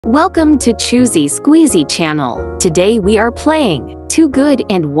Welcome to Choosy Squeezy channel. Today we are playing 2 good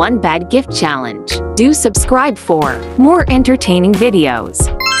and 1 bad gift challenge. Do subscribe for more entertaining videos.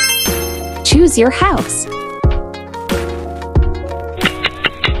 Choose your house.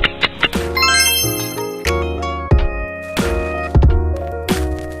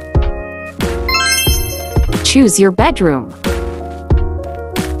 Choose your bedroom.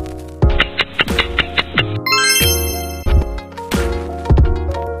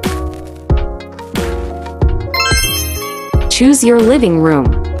 Choose your living room.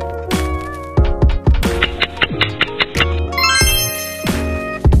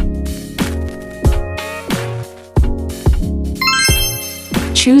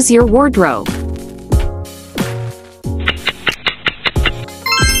 Choose your wardrobe.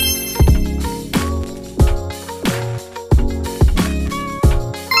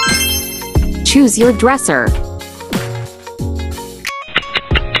 Choose your dresser.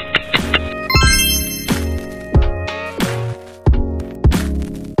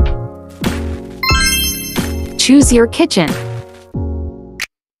 Choose your kitchen.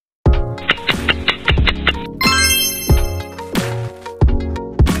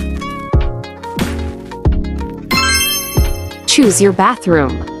 Choose your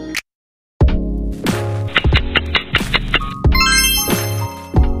bathroom.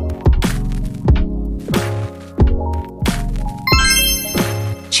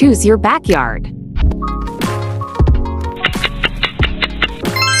 Choose your backyard.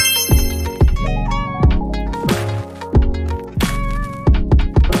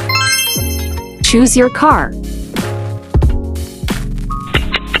 Choose your car.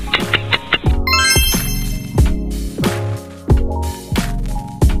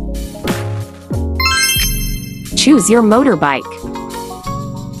 Choose your motorbike.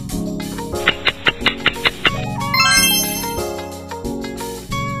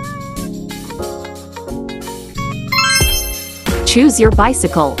 Choose your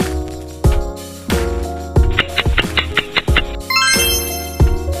bicycle.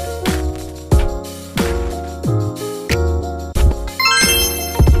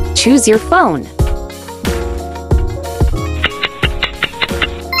 Choose your phone.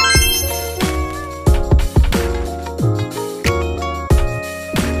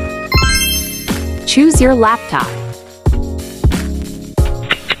 Choose your laptop.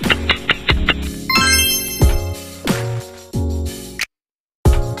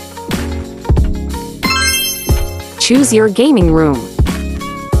 Choose your gaming room.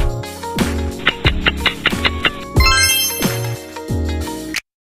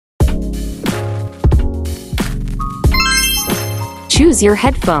 Choose your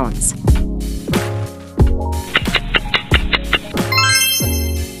headphones.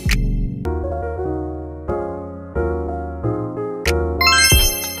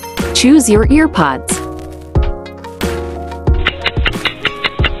 Choose your earpods.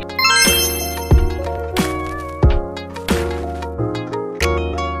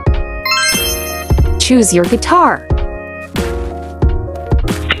 Choose your guitar.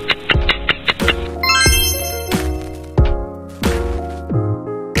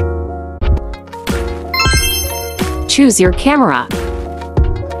 Choose your camera.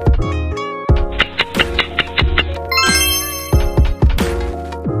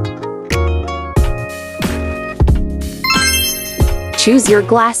 Choose your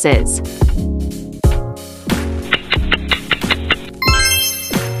glasses.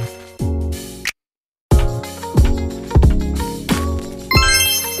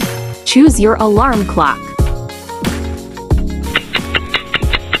 Choose your alarm clock.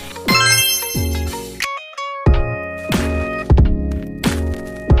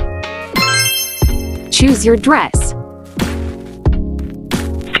 Choose your dress.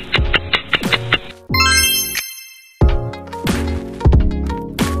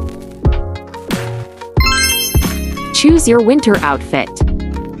 Choose your winter outfit.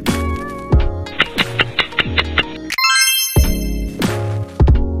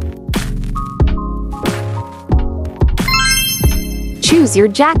 Choose your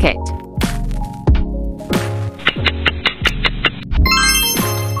jacket.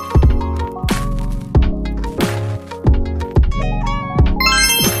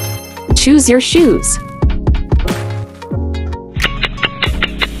 Choose your shoes.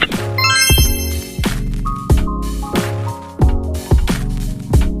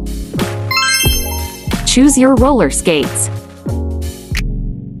 Choose your roller skates.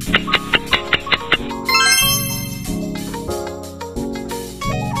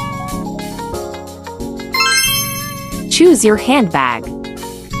 Choose your handbag.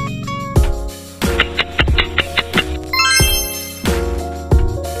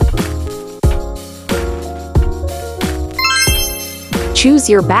 Choose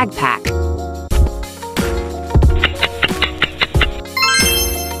your backpack.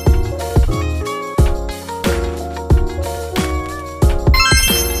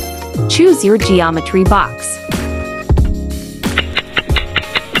 Choose your geometry box.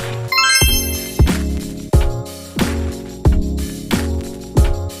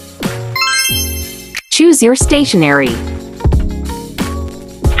 Choose your stationery.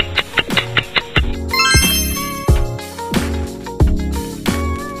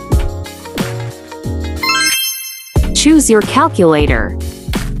 Choose your calculator.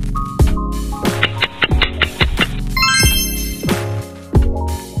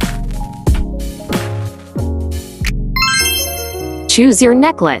 Choose your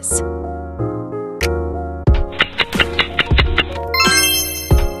necklace.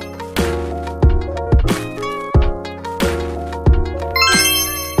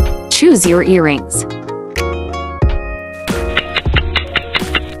 Choose your earrings.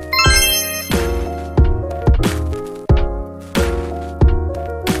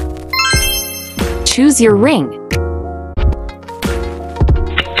 Choose your ring.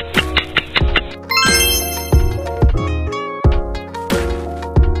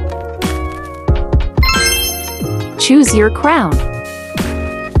 Choose your crown.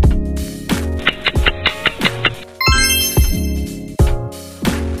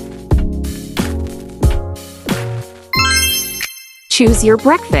 Choose your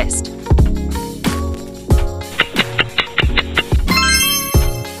breakfast.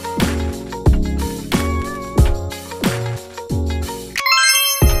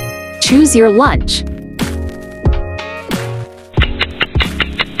 Choose your lunch.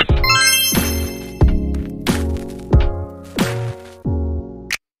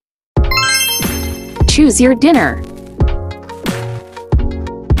 Choose your dinner.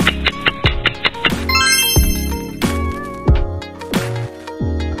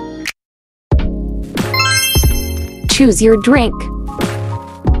 Choose your drink.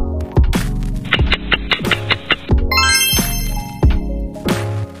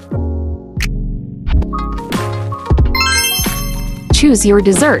 Choose your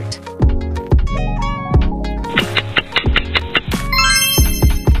dessert.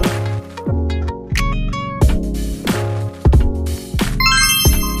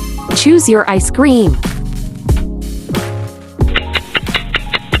 Choose your ice cream.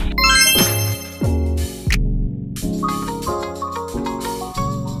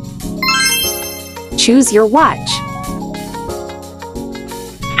 Choose your watch.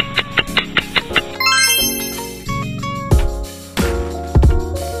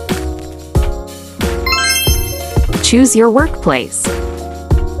 Choose your workplace.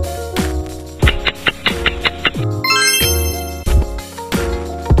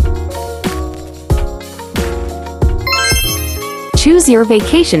 Choose your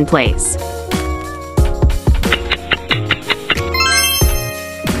vacation place.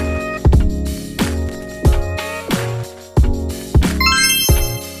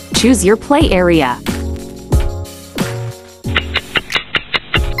 Choose your play area.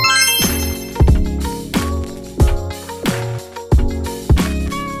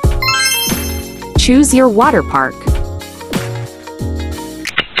 Choose your water park.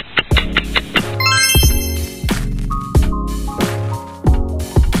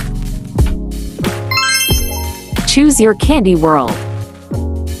 Choose your candy world.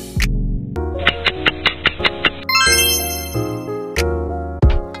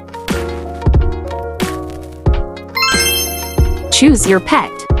 Choose your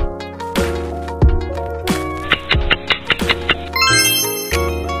pet.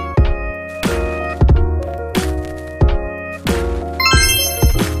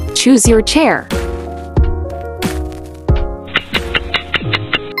 Choose your chair.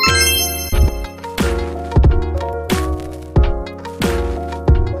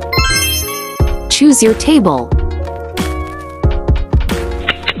 Choose your table.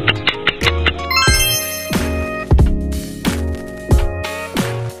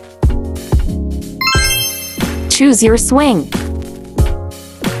 Choose your swing.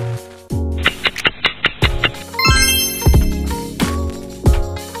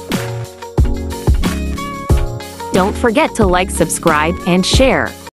 Don't forget to like, subscribe, and share.